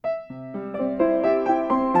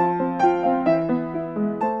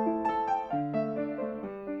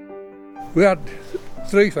We had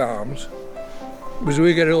 3 farms. As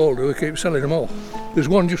we get older, we keep selling them all. There's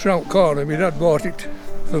one just round the corner. My dad bought it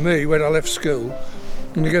for me when I left school,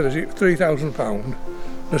 and he gave us it for £3,000.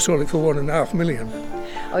 I sold it for £1.5 million.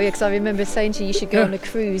 Oh yeah, because I remember saying to you should go on a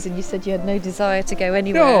cruise, and you said you had no desire to go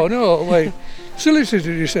anywhere. No, wait.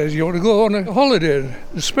 Solicitor, he says, you want to go on a holiday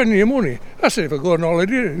and spend your money. I said, if I go on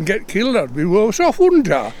holiday and get killed, I'd be worse off, wouldn't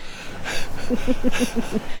I?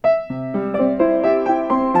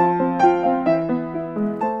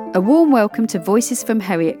 A warm welcome to Voices from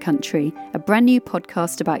Heriot Country, a brand new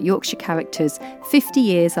podcast about Yorkshire characters 50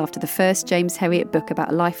 years after the first James Herriot book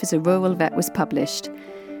about life as a rural vet was published.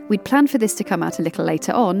 We'd planned for this to come out a little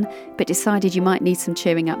later on, but decided you might need some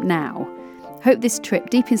cheering up now. Hope this trip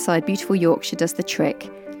deep inside beautiful Yorkshire does the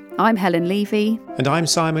trick. I'm Helen Levy. And I'm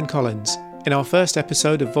Simon Collins. In our first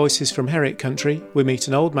episode of Voices from Heriot Country, we meet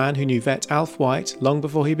an old man who knew vet Alf White long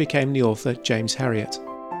before he became the author James Herriot.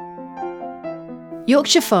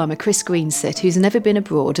 Yorkshire farmer Chris Greensit, who's never been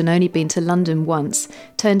abroad and only been to London once,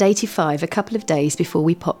 turned 85 a couple of days before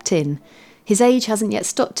we popped in. His age hasn't yet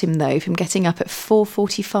stopped him, though, from getting up at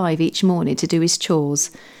 4:45 each morning to do his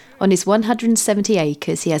chores. On his 170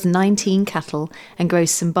 acres, he has 19 cattle and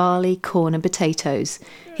grows some barley, corn and potatoes.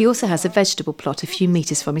 He also has a vegetable plot a few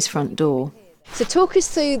metres from his front door. So talk us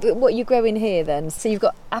through what you're growing here then. So you've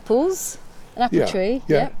got apples, an apple tree.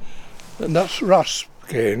 Yeah. And that's rasp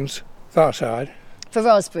canes, far side. For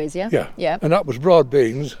raspberries, yeah? Yeah. And that was broad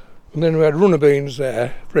beans. And then we had runner beans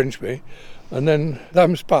there, Frenchby. And then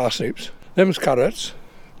them's parsnips, them's carrots,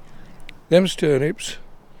 them's turnips.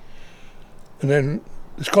 And then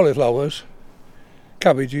there's cauliflowers,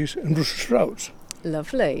 cabbages and Brussels sprouts.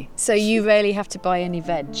 Lovely. So you rarely have to buy any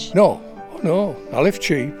veg? No, I live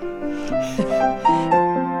cheap.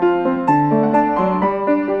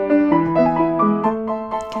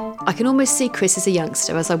 I can almost see Chris as a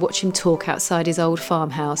youngster as I watch him talk outside his old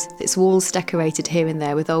farmhouse, its walls decorated here and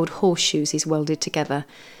there with old horseshoes he's welded together.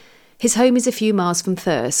 His home is a few miles from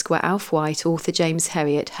Thirsk, where Alf White, author James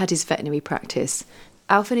Herriot, had his veterinary practice.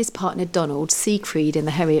 Alf and his partner Donald, Siegfried in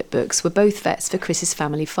the Herriot books, were both vets for Chris's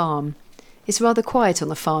family farm. It's rather quiet on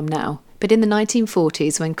the farm now, but in the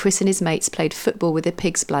 1940s, when Chris and his mates played football with a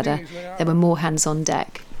pig's bladder, there were more hands on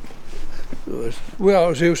deck. We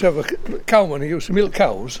always used to have a cowman who used to milk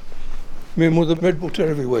cows. My mother made butter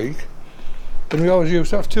every week. And we always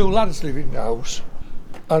used to have 2 lads living in the house.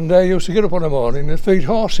 And they used to get up on the morning and feed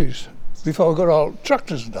horses before we got all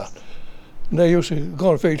tractors and that. And they used to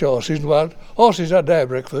go and feed horses. And while horses had their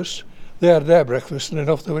breakfast, they had their breakfast, and then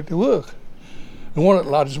off they went to work. And one of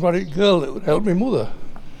the lads married a girl that would help my mother.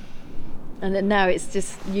 And then now it's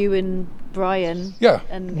just you and Brian. Yeah.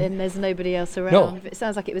 And there's nobody else around. No. It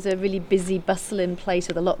sounds like it was a really busy, bustling place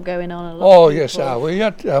with a lot going on. Yes, we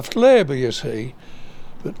had to have labour, you see.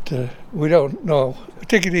 But we don't know.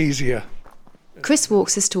 Take it easier. Chris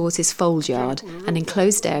walks us towards his fold yard, an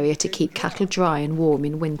enclosed area to keep cattle dry and warm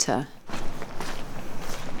in winter.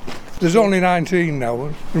 There's only 19 now,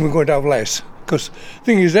 and we're going to have less. Because the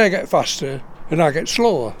thing is, they get faster and I get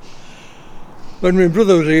slower. When my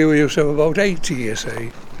brother was here, we used to have about 80, you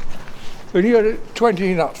see. When you had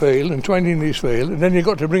 20 in that field and 20 in this field, and then you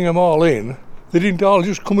got to bring them all in, they didn't all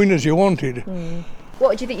just come in as you wanted.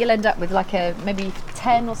 What do you think you'll end up with, like maybe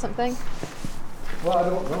 10 or something? Well, I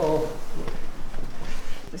don't know.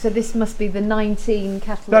 So this must be the 19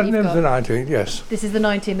 cattle that you've got? That's the 19, yes. This is the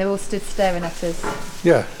 19, they're all stood staring at us.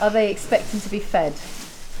 Yeah. Are they expecting to be fed?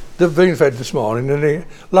 They've been fed this morning, and the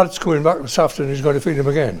lad's coming back this afternoon, he's going to feed them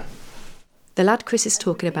again. The lad Chris is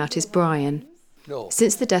talking about is Brian. No.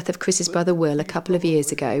 Since the death of Chris's brother Will a couple of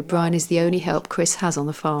years ago, Brian is the only help Chris has on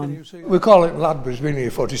the farm. We call it lad, but he's been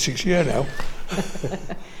here 46 years now.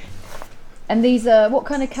 And these are, what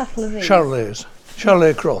kind of cattle are these?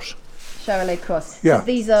 Charolais cross. Charolais cross. Yeah. So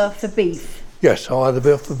these are for beef? Yes, I'll have the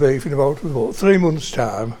beef for beef in about 3 months'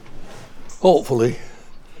 time. Hopefully.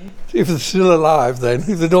 If they're still alive then,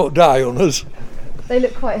 if they don't die on us. They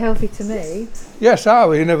look quite healthy to me. Yes,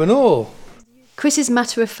 you never know. Chris is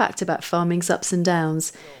matter of fact about farming's ups and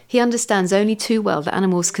downs. He understands only too well that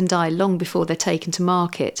animals can die long before they're taken to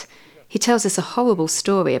market. He tells us a horrible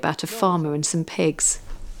story about a farmer and some pigs.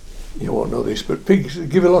 You won't know this, but pigs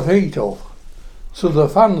give a lot of heat off. So the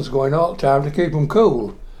fans going all the time to keep them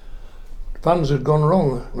cool. The fans had gone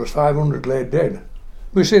wrong. There was 500 laid dead.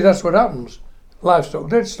 We say that's what happens. Livestock,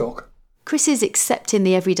 dead stock. Chris's accepting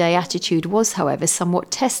the everyday attitude was, however, somewhat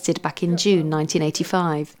tested back in June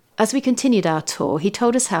 1985. As we continued our tour, he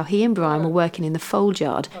told us how he and Brian were working in the fold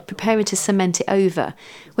yard, preparing to cement it over,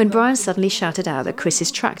 when Brian suddenly shouted out that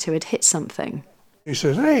Chris's tractor had hit something. He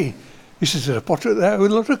says, hey, this is a pot there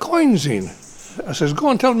with a lot of coins in. I says, go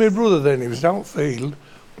and tell my brother then, he was downfield.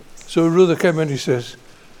 So my brother came in, he says,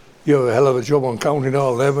 you have a hell of a job on counting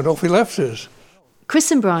all them, and off he left us.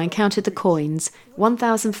 Chris and Brian counted the coins,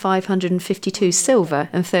 1,552 silver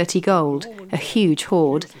and 30 gold, a huge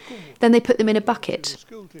hoard. Then they put them in a bucket.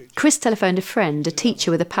 Chris telephoned a friend, a teacher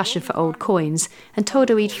with a passion for old coins, and told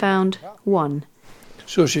her he'd found one.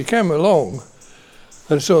 So she came along,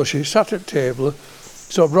 and so she sat at table,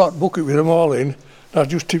 so I brought a bucket with them all in, and I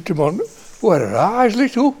just tipped them on. Where are her eyes,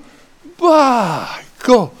 little? By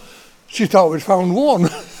God! She thought we'd found one.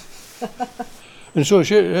 And so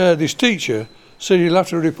this teacher said he'll have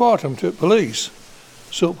to report them to police.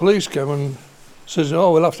 So police came and says,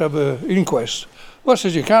 oh, we'll have to have an inquest. Well, I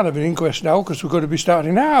says, you can't have an inquest now because we're going to be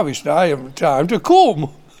starting harvest. I haven't time to come.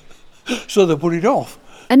 So they put it off.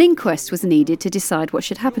 An inquest was needed to decide what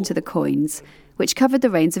should happen to the coins, which covered the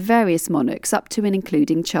reigns of various monarchs up to and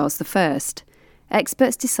including Charles I.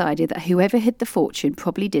 Experts decided that whoever hid the fortune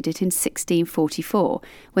probably did it in 1644,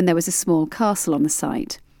 when there was a small castle on the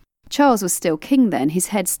site. Charles was still king then, his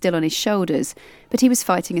head still on his shoulders, but he was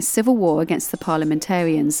fighting a civil war against the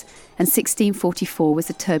parliamentarians, and 1644 was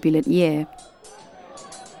a turbulent year.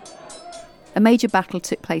 A major battle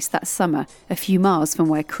took place that summer, a few miles from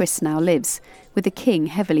where Chris now lives, with the king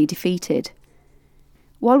heavily defeated.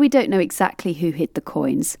 While we don't know exactly who hid the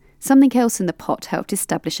coins, something else in the pot helped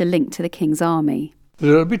establish a link to the king's army.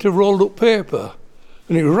 There's a bit of rolled up paper,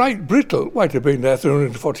 and it was right brittle. It might have been there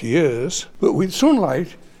 340 years, but with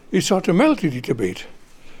sunlight, it sort of melted it a bit.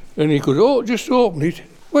 And he could just open it.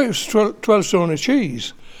 Well, it was 12 stone of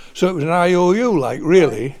cheese. So it was an IOU, like,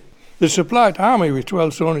 really. They supplied the army with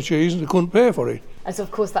 12 stone of cheese and they couldn't pay for it. And so,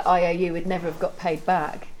 of course, that IOU would never have got paid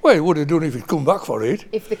back. Well, it would have done if he'd come back for it.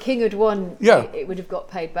 If the king had won, yeah, it would have got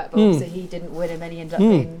paid back, but obviously he didn't win and then he ended up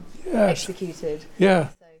being executed. Yeah.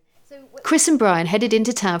 Chris and Brian headed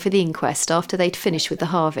into town for the inquest after they'd finished with the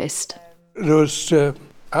harvest. There was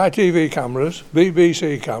ITV cameras,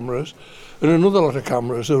 BBC cameras, and another lot of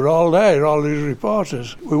cameras. They were all there, all these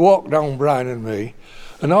reporters. We walked down, Brian and me,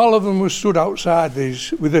 and all of them were stood outside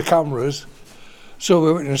these with the cameras. So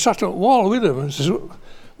we went and sat on the wall with them and says,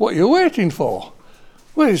 what are you waiting for?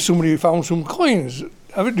 Well, somebody found some coins.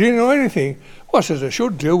 Do you know anything? Well, I says, I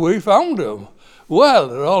should do, we found them. Well,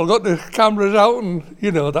 they all got the cameras out and,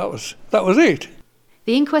 that was it.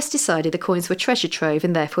 The inquest decided the coins were treasure trove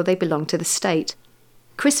and therefore they belonged to the state.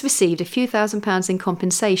 Chris received a few £1,000s in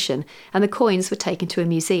compensation and the coins were taken to a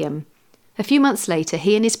museum. A few months later,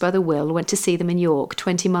 he and his brother Will went to see them in York,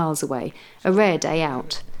 20 miles away, a rare day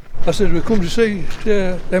out. I said, we come to see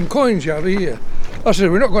them coins you have here. I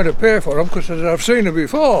said, we're not going to pay for them because I've seen them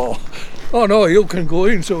before. Oh no, you can go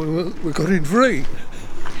in, so we got in free.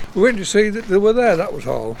 We went to see that they were there, that was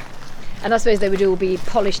all. And I suppose they would all be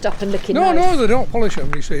polished up and looking nice. No, they don't polish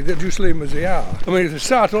them, you see, they just leave them as they are. I mean, if they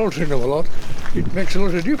start altering them a lot, it makes a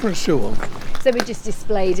lot of difference to them. So we just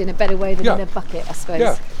displayed in a better way than in a bucket, I suppose.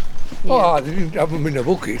 Yeah. Oh, they didn't have them in a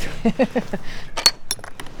bucket.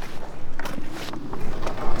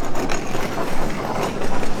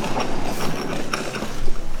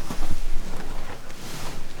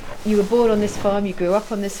 You were born on this farm, you grew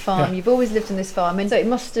up on this farm, you've always lived on this farm, and so it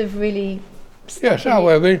must have really... Yes,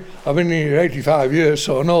 I've been here 85 years,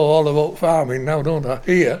 so I know all about farming now, don't I,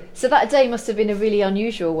 here. So that day must have been a really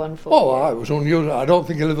unusual one for you. Oh, it was unusual. I don't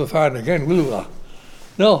think you'll ever find it again, will you?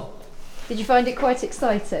 No. Did you find it quite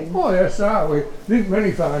exciting? Oh, yes, we didn't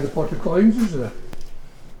many find a pot of coins, is there?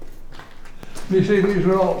 You see, these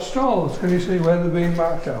were all stalls. Can you see where they've been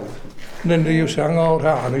marked out? And then they used to hang old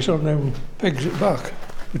harness on them pegs at the back.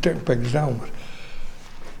 We take pegs down.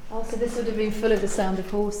 Oh, so this would have been full of the sound of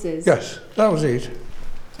horses? Yes, that was it.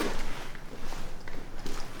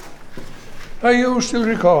 Are you still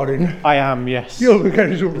recording? I am, yes. You'll be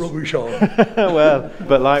getting some rubbish on. Well,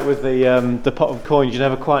 but like with the pot of coins, you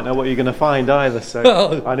never quite know what you're going to find either,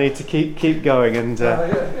 so I need to keep going and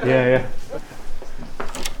yeah.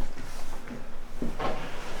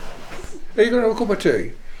 Are you going to have a cup of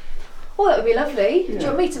tea? Oh, that would be lovely. Yeah. Do you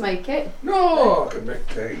want me to make it? No, I can make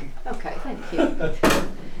tea. Okay, thank you.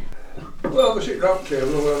 Well, we'll sit round the table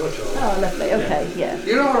and we'll have a talk. Oh, lovely, okay, yeah.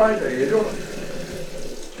 You're all right there, you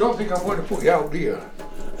don't think I'm going to put you out, do you?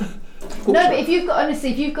 No, but if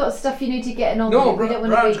you've got stuff you need to get on no, with, we don't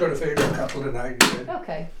want Brian's to be... going to feed the cattle tonight, he said.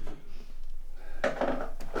 Okay.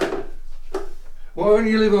 Well, when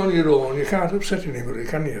you live on your own, you can't upset anybody,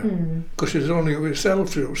 can you? Because it's only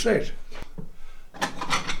yourself to upset.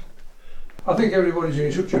 I think everybody's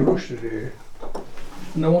in such a rush today,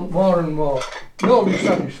 and they want more and more. Nobody's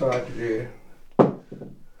satisfied today.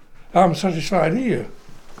 I'm satisfied here.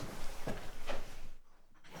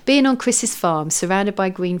 Being on Chris's farm, surrounded by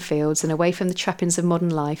green fields and away from the trappings of modern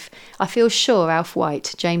life, I feel sure Alf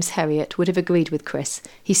White, James Herriot, would have agreed with Chris.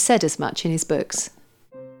 He said as much in his books.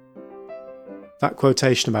 That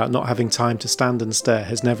quotation about not having time to stand and stare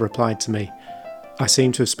has never applied to me. I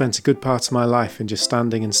seem to have spent a good part of my life in just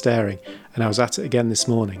standing and staring, and I was at it again this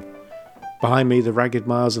morning. Behind me, the ragged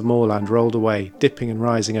miles of moorland rolled away, dipping and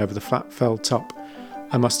rising over the flat felled top.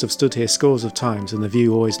 I must have stood here scores of times, and the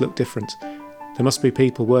view always looked different. There must be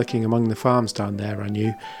people working among the farms down there, I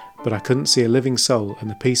knew, but I couldn't see a living soul, and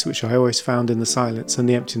the peace which I always found in the silence and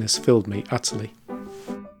the emptiness filled me utterly.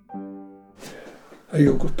 Are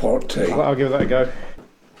you a good pot tea? I'll give that a go.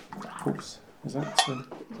 Oops, is that...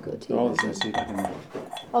 Good tea. Oh, there's no tea back in there.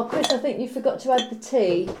 Oh, Chris, I think you forgot to add the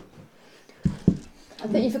tea. I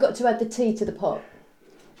think you forgot to add the tea to the pot.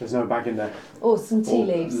 There's no bag in there. Or some tea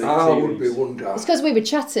leaves. I would be wonder. It's because we were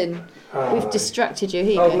chatting. We've distracted you.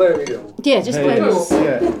 Here you I'll go. blame you. Yeah, just blame us.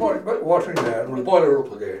 Put water in there and we'll boil her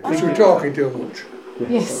up again. Because we're talking too much.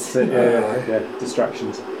 Yes. Yeah,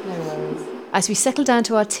 distractions. No worries. As we settled down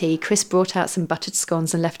to our tea, Chris brought out some buttered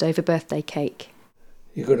scones and leftover birthday cake.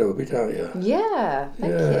 You could have a bit, aren't you? Yeah,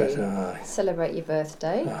 thank Yes, you. aye. Celebrate your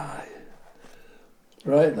birthday. Aye.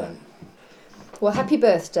 Right then. Well, happy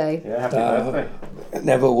birthday. Yeah, happy birthday.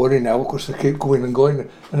 Never worry now because they keep going and going.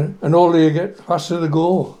 And all you get, faster they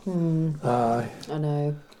go. Aye. I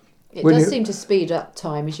know. It When does you- seem to speed up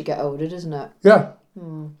time as you get older, doesn't it? Yeah.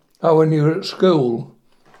 Oh, when you were at school,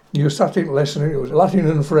 you sat in lesson, it was Latin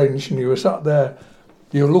and French, and you were sat there,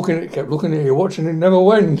 you were looking at it, kept looking at you, watching it, never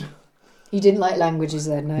went. You didn't like languages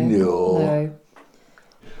then, no? No.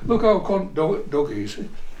 Look how Doug is.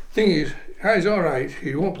 Thing is, he's all right,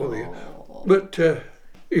 he won't bother you. But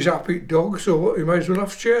he's a happy dog, so he might as well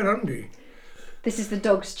have a chair, hasn't he? This is the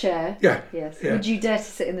dog's chair? Yeah. Yes. Yeah. Would you dare to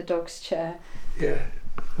sit in the dog's chair? Yeah.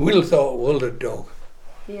 Will thought, well, the dog.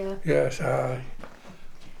 Yeah. Yes, aye.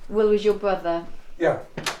 Will was your brother? Yeah.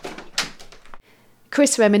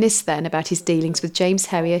 Chris reminisced then about his dealings with James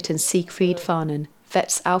Herriot and Siegfried Farnan,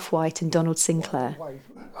 vets Alf White and Donald Sinclair.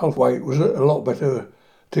 Alf White was a lot better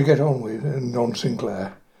to get on with than Don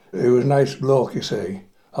Sinclair. He was a nice bloke, you see,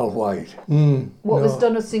 Alf White. What was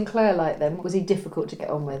Donald Sinclair like then? Was he difficult to get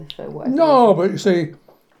on with for whatever No, but you see,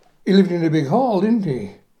 he lived in a big hall, didn't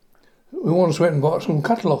he? We once went and bought some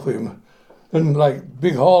cattle off him. And like,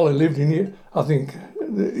 big hall he lived in, I think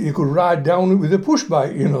you could ride down it with a push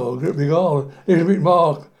bike, you know, big hall. He was a bit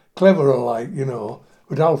more cleverer like, you know.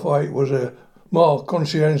 But Alf White was a more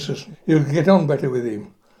conscientious. You could get on better with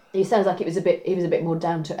him. He sounds like he was a bit more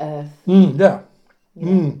down to earth. Yeah.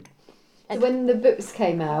 And when the books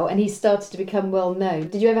came out and he started to become well known,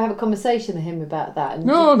 did you ever have a conversation with him about that? And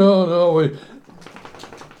No.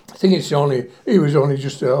 I think he was only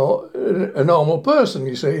just a normal person,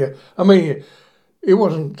 you see. I mean,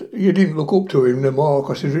 you didn't look up to him no more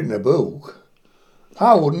because he's written a book.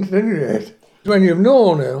 I wouldn't, at any rate. When you've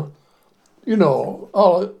known him, you know,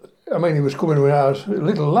 he was coming when I was a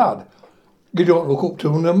little lad. You don't look up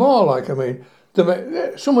to him no more, like, I mean,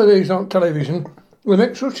 some of these on television, they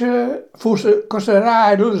make such a fuss because they're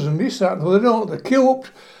idols and this, that, and they don't. They queue up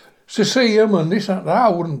to see him and this, that, and that. I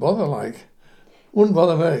wouldn't bother, like. Wouldn't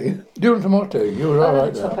bother me. Do you want some more tea? You were all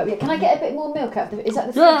right there. Can I get a bit more milk out of is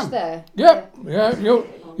that the Yeah. fridge there? Yeah,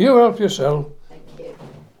 you help yourself. Thank you.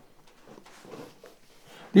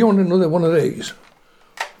 Do you want another one of these?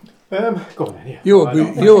 Go on then, yeah. You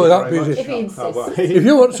were that busy. If he insists. If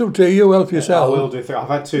you want some tea, you help yourself. I will do. I've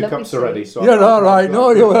had 2 Lovely cups tea. already, so... You're all right.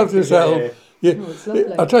 No, you help yourself. Yeah. Oh, it's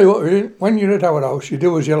lovely. I'll tell you what, when you're at our house, you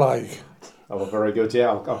do as you like. Oh, well, very good, yeah,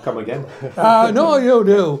 I'll come again. No, you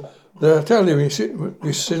do. I tell you,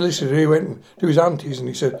 this solicitor, he went to his aunties and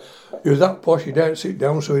he said, he was that posh he daren't sit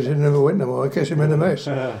down, so he said he never went no more in case he made a mess.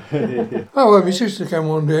 Well, my sister came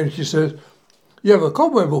one day and she said, you have a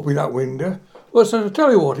cobweb up in that window. Well, I said, I'll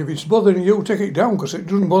tell you what, if it's bothering you, take it down because it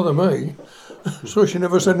doesn't bother me. So she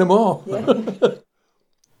never said no more.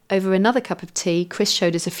 Over another cup of tea, Chris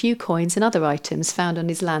showed us a few coins and other items found on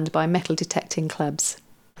his land by metal detecting clubs.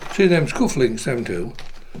 See them scufflinks, them two?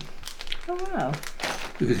 Oh, wow.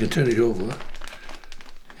 If you can turn it over,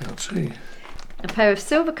 can't see. A pair of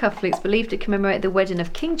silver cufflinks believed to commemorate the wedding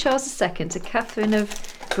of King Charles II to Catherine of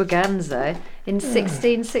Braganza in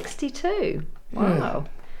 1662. Wow.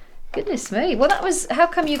 Goodness me. Well, how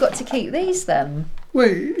come you got to keep these then? Well,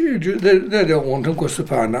 they don't want them because they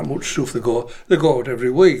find that much stuff. They go out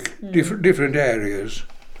every week, different areas.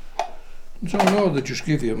 So no, they just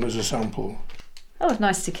give you them as a sample. Oh, it's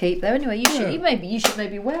nice to keep though. Anyway, you should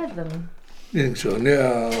maybe wear them. You think so?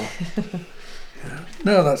 No.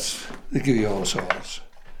 No, they give you all sorts.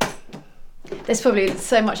 There's probably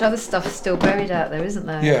so much other stuff still buried out there, isn't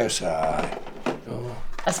there? Yes, aye. Oh.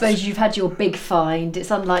 I suppose you've had your big find.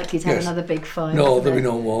 It's unlikely to have Yes. another big find. No, isn't there'll be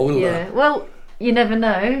it? no more, will Yeah. there? Well, you never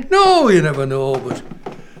know. No, you never know, but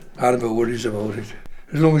I never worries about it.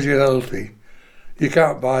 As long as you're healthy. You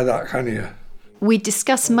can't buy that, can you? We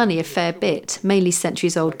discuss money a fair bit, mainly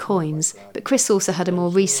centuries-old coins, but Chris also had a more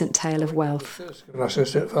recent tale of wealth. And I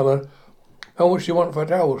says to that fella, how much do you want for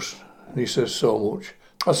that house? And he says, so much.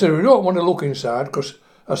 I said, we don't want to look inside, because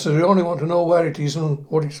I said, we only want to know where it is and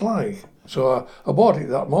what it's like. So I bought it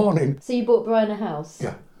that morning. So you bought Brian a house?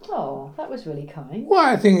 Yeah. Oh, that was really kind.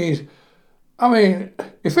 Why, the thing is, I mean,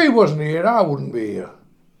 if he wasn't here, I wouldn't be here.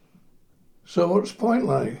 So what's the point,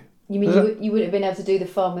 like? You mean you wouldn't have been able to do the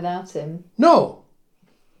farm without him? No.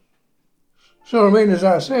 So I mean, as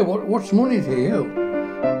I say, what's money to you?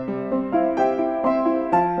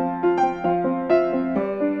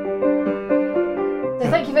 So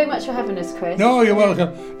thank you very much for having us, Chris. No, you're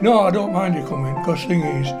welcome. No, I don't mind you coming, because the thing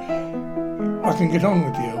is, I can get on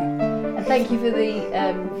with you. And thank you for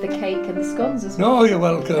the cake and the scones as well. No, you're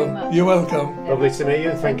welcome. You're welcome. Lovely to meet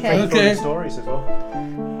you. Thank you for Okay. the stories as well.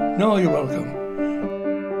 No, you're welcome.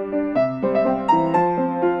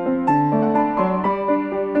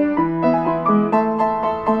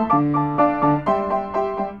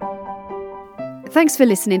 Thanks for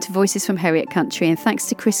listening to Voices from Heriot Country, and thanks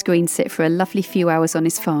to Chris Greensit for a lovely few hours on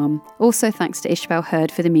his farm. Also thanks to Ishbel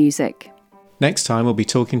Hurd for the music. Next time we'll be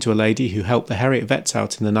talking to a lady who helped the Heriot vets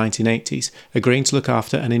out in the 1980s, agreeing to look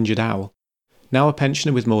after an injured owl. Now a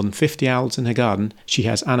pensioner with more than 50 owls in her garden, she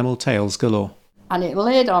has animal tales galore. And it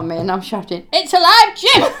laid on me and I'm shouting, it's alive,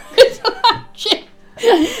 Jim! It's alive,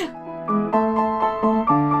 Jim!